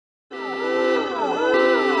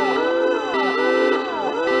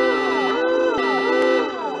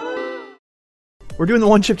We're doing the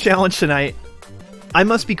one chip challenge tonight. I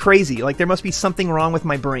must be crazy. Like, there must be something wrong with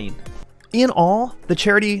my brain. In all, the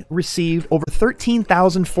charity received over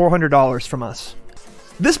 $13,400 from us.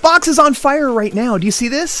 This box is on fire right now. Do you see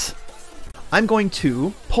this? I'm going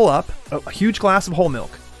to pull up a huge glass of whole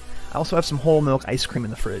milk. I also have some whole milk ice cream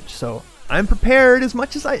in the fridge, so I'm prepared as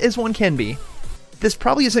much as one can be. This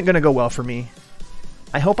probably isn't going to go well for me.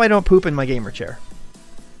 I hope I don't poop in my gamer chair.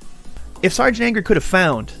 If Sergeant Angry could have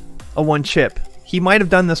found a one chip, he might have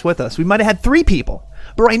done this with us. We might have had 3 people,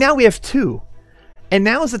 but right now we have 2. And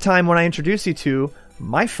now is the time when I introduce you to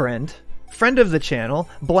my friend of the channel,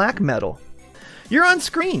 BlackMeddle. You're on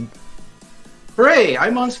screen. Hooray,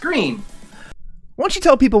 I'm on screen. Why don't you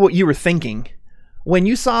tell people what you were thinking when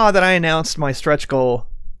you saw that I announced my stretch goal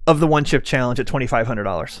of the one chip challenge at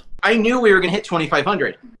 $2,500? I knew we were going to hit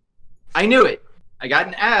 2,500. I knew it. I got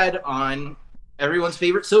an ad on everyone's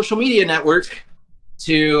favorite social media network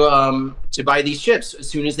to buy these chips as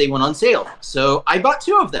soon as they went on sale. So I bought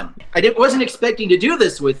 2 of them. I wasn't expecting to do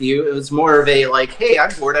this with you. It was more of a like, hey, I'm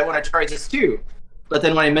bored. I want to try this too. But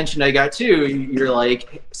then when I mentioned I got 2, you're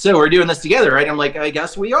like, so we're doing this together, right? I'm like, I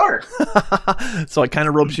guess we are. So I kind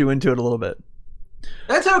of roped you into it a little bit.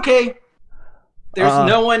 That's okay. There's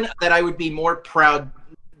no one that I would be more proud.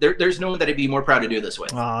 There's no one that I'd be more proud to do this with.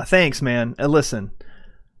 Thanks, man. Listen,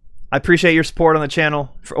 I appreciate your support on the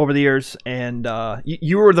channel over the years, and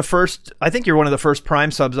you were the first. I think you're one of the first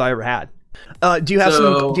Prime subs I ever had. Do you have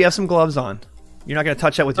some gloves on? You're not going to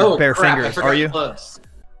touch that with your bare fingers, are you? Gloves.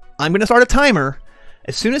 I'm going to start a timer.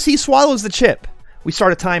 As soon as he swallows the chip, we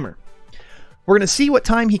start a timer. We're going to see what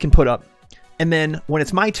time he can put up, and then when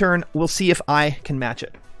it's my turn, we'll see if I can match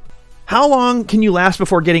it. How long can you last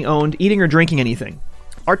before getting owned, eating or drinking anything?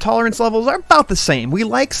 Our tolerance levels are about the same. We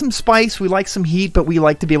like some spice, we like some heat, but we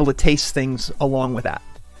like to be able to taste things along with that.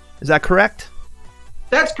 Is that correct?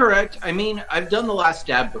 That's correct. I mean, I've done the last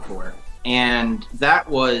dab before, and that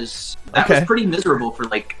was pretty miserable for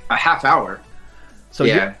like a half hour. So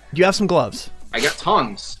yeah. Do you have some gloves? I got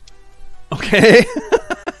tongs. Okay.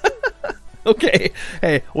 Okay.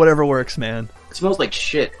 Hey, whatever works, man. It smells like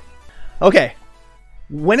shit. Okay.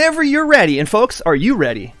 Whenever you're ready, and folks, are you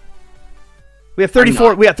ready? We have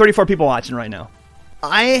 34. We got 34 people watching right now.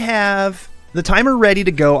 I have the timer ready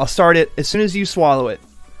to go. I'll start it as soon as you swallow it.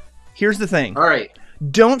 Here's the thing. All right.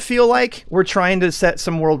 Don't feel like we're trying to set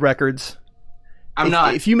some world records. I'm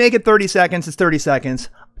not. If you make it 30 seconds, it's 30 seconds.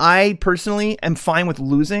 I personally am fine with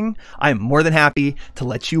losing. I'm more than happy to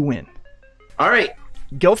let you win. All right.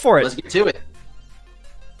 Go for it. Let's get to it.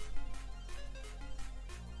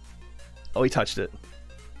 Oh, he touched it.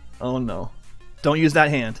 Oh, no. Don't use that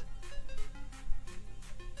hand.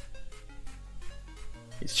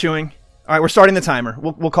 He's chewing. All right, we're starting the timer.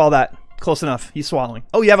 We'll call that close enough. He's swallowing.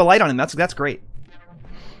 Oh, you have a light on him. That's great.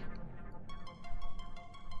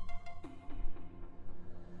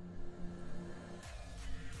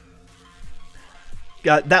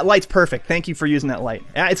 That light's perfect. Thank you for using that light.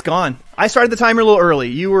 Yeah, it's gone. I started the timer a little early.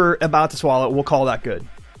 You were about to swallow it. We'll call that good.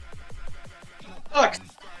 Look.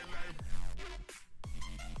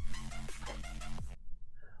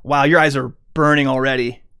 Wow, your eyes are burning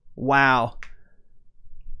already. Wow.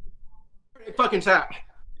 Fucking tap.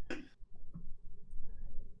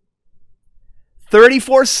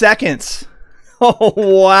 34 seconds. Oh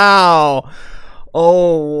wow.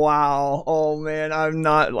 Oh wow. Oh man, I'm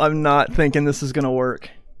not thinking this is gonna work.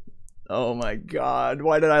 Oh my god.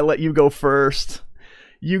 Why did I let you go first?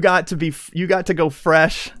 You got to go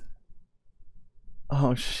fresh.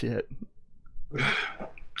 Oh shit.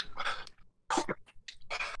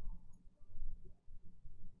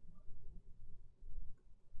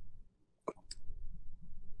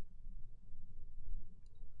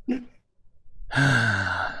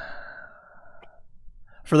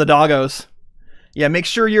 For the doggos. Yeah, make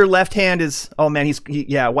sure your left hand is... Oh, man,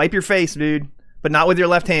 yeah, wipe your face, dude. But not with your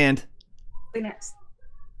left hand. Next.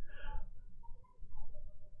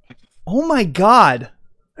 Oh, my God.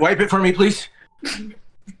 Wipe it for me, please. La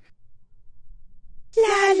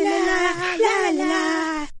la la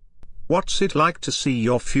la. What's it like to see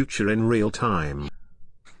your future in real time?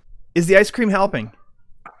 Is the ice cream helping?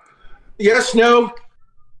 Yes, no.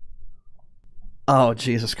 Oh,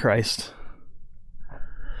 Jesus Christ.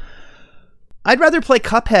 I'd rather play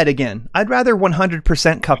Cuphead again. I'd rather 100%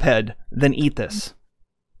 Cuphead than eat this.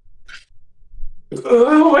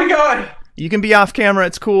 Oh my god. You can be off camera.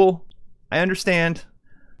 It's cool. I understand.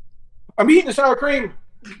 I'm eating the sour cream.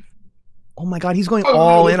 Oh my god, he's going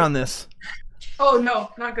all in on this. Oh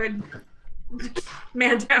no, not good.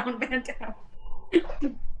 Man down, man down.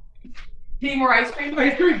 Need more ice cream?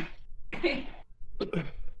 Ice cream.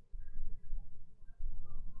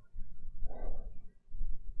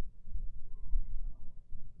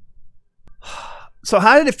 So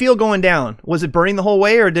how did it feel going down? Was it burning the whole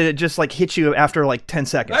way, or did it just like hit you after like 10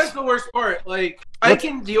 seconds? That's the worst part. Like, I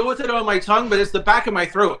can deal with it on my tongue, but it's the back of my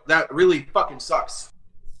throat that really fucking sucks.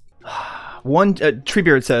 One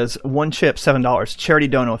Treebeard says one chip $7. Charity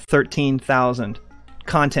dono 13,000.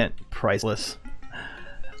 Content priceless.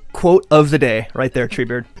 Quote of the day, right there,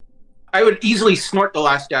 Treebeard. I would easily snort the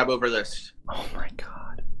last dab over this. Oh my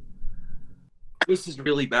god, this is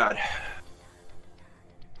really bad.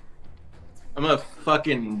 I'm gonna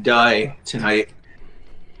fucking die tonight.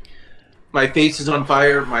 My face is on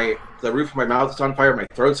fire. The roof of my mouth is on fire. My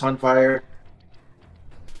throat's on fire.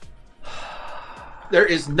 There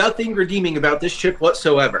is nothing redeeming about this chip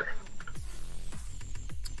whatsoever.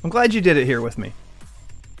 I'm glad you did it here with me.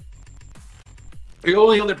 The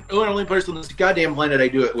only person on this goddamn planet I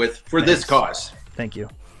do it with for this cause. Thank you.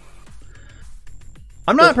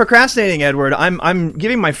 I'm not procrastinating, Edward. I'm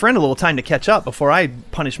giving my friend a little time to catch up before I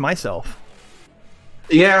punish myself.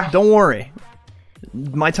 Yeah. Don't worry.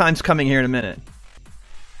 My time's coming here in a minute.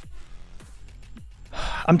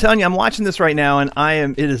 I'm telling you, I'm watching this right now,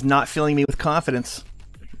 and it is not filling me with confidence.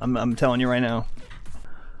 I'm telling you right now.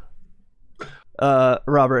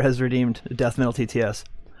 Robert has redeemed Death Metal TTS.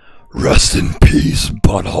 Rest in peace,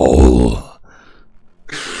 butthole.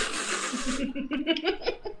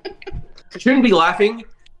 I shouldn't be laughing,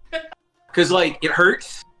 because, like, it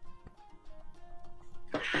hurts.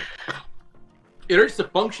 It hurts to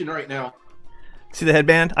function right now. See the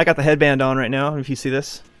headband? I got the headband on right now, if you see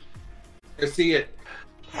this. I see it.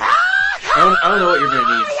 I don't know what you're going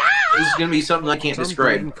to need. This is going to be something I can't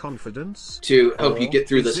describe confidence to help you get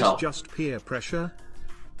through this hell. Just peer pressure?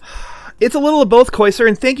 It's a little of both, Koiser,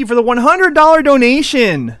 and thank you for the $100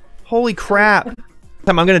 donation. Holy crap.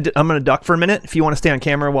 I'm gonna duck for a minute. If you want to stay on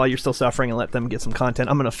camera while you're still suffering and let them get some content,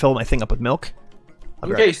 I'm gonna fill my thing up with milk.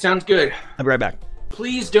 Okay, sounds good. I'll be right back.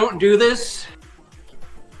 Please don't do this.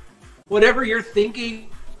 Whatever you're thinking,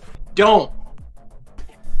 don't.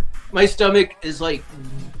 My stomach is like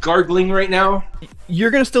gargling right now.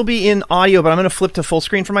 You're gonna still be in audio, but I'm gonna flip to full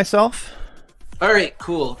screen for myself. All right,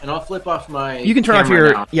 cool. And I'll flip off my. You can turn off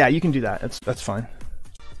your. Now. Yeah, you can do that. That's fine.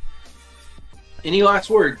 Any last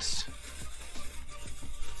words?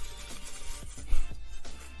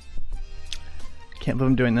 Can't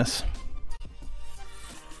believe I'm doing this.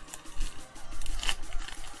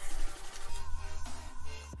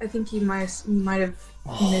 I think he might have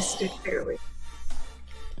missed it barely.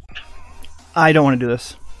 I don't want to do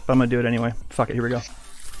this, but I'm gonna do it anyway. Fuck it. Here we go.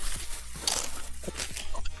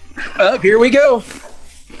 Here we go.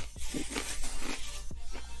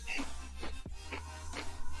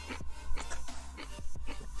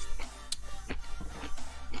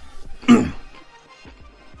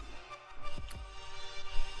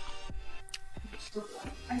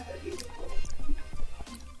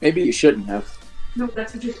 Maybe you shouldn't have. No,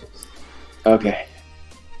 that's what you're supposed to. Okay.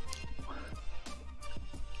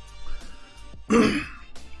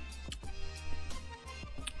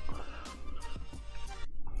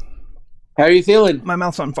 How are you feeling? My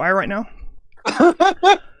mouth's on fire right now.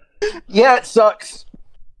 Yeah, it sucks.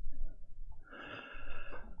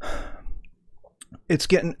 It's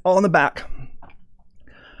getting all in the back.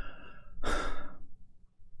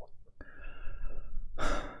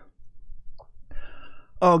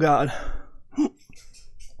 Oh god.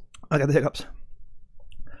 I got the hiccups.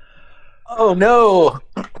 Oh no.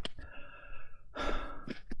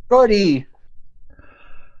 Buddy.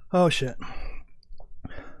 Oh shit.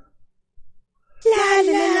 La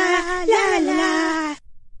la la la la.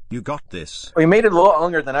 You got this. Well, you made it a lot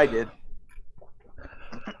longer than I did.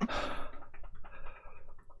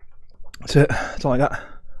 That's it. That's all I got.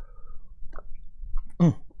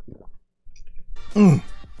 Mm. Mm.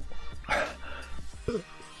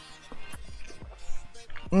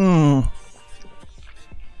 Mm.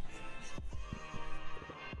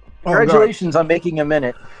 Congratulations on making a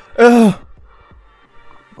minute. Mm.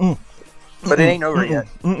 But it ain't over yet.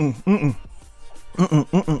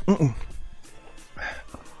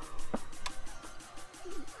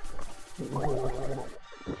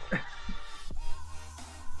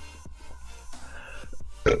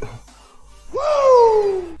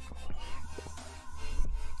 Woo!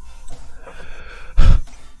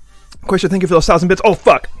 Question, thank you for those 1,000 bits. Oh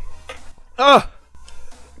fuck! Ah!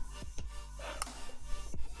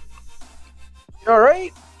 You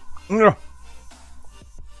alright? Yeah.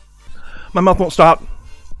 My mouth won't stop.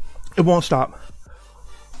 It won't stop.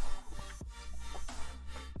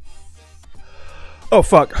 Oh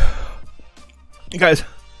fuck. You guys.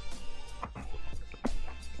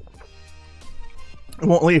 It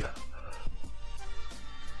won't leave.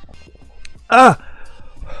 Ah!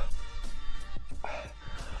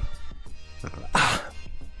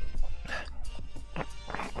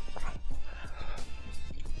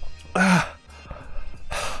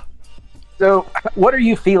 So, what are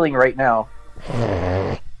you feeling right now?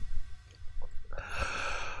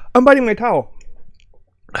 I'm biting my towel.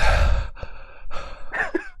 I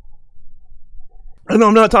know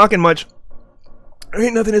I'm not talking much. There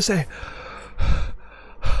ain't nothing to say.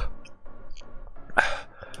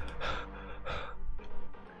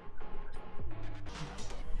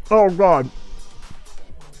 Oh, God.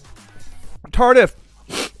 Tardif,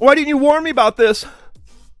 why didn't you warn me about this?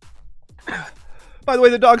 By the way,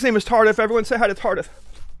 the dog's name is Tardif. Everyone say hi to Tardif.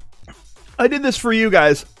 I did this for you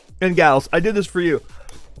guys and gals. I did this for you.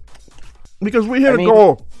 Because we hit a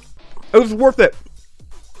goal. It was worth it.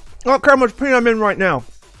 I don't care how much pain I'm in right now.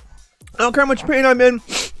 I don't care how much pain I'm in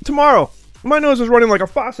tomorrow. My nose is running like a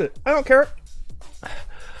faucet. I don't care.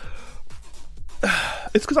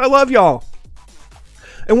 It's because I love y'all.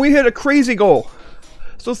 And we hit a crazy goal.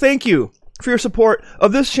 So thank you for your support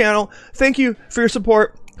of this channel. Thank you for your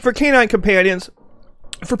support for Canine Companions.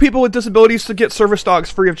 For people with disabilities to get service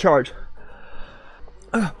dogs free of charge.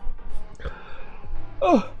 And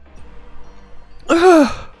by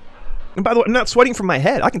the way, I'm not sweating from my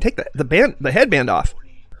head. I can take the headband off.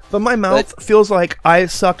 But my mouth feels like I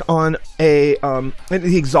sucked on the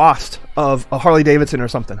exhaust of a Harley Davidson or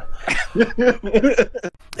something.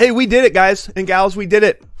 Hey, we did it, guys and gals. We did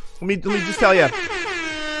it. Let me just tell you.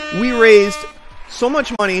 We raised so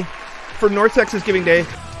much money for North Texas Giving Day.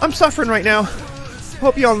 I'm suffering right now.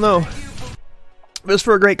 Hope you all know. It was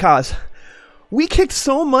for a great cause. We kicked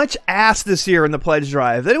so much ass this year in the pledge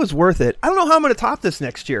drive that it was worth it. I don't know how I'm going to top this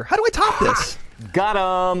next year. How do I top this? Got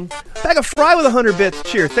 'em. Bag of fry with 100 bits.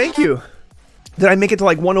 Cheer. Thank you. Did I make it to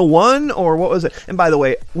like 101 or what was it? And by the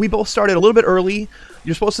way, we both started a little bit early.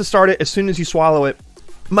 You're supposed to start it as soon as you swallow it.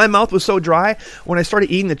 My mouth was so dry when I started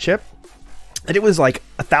eating the chip, and it was like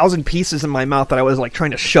 1,000 pieces in my mouth that I was like trying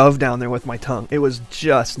to shove down there with my tongue. It was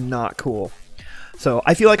just not cool. So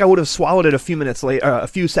I feel like I would have swallowed it a few minutes later, a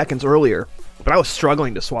few seconds earlier, but I was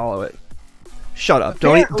struggling to swallow it. Shut up!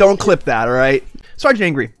 Don't clip that. All right, Sergeant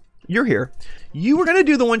Angry, you're here. You were gonna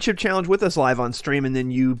do the one chip challenge with us live on stream, and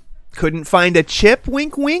then you couldn't find a chip.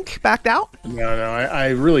 Wink, wink. Backed out. No, I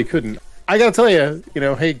really couldn't. I gotta tell you,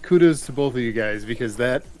 hey, kudos to both of you guys, because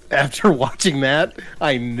that after watching that,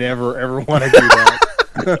 I never ever want to do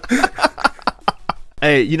that.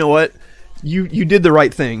 Hey, you know what? You did the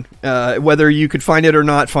right thing. Whether you could find it or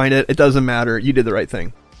not find it, it doesn't matter. You did the right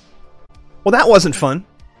thing. Well, that wasn't fun.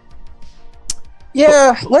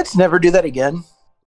 Yeah, let's never do that again.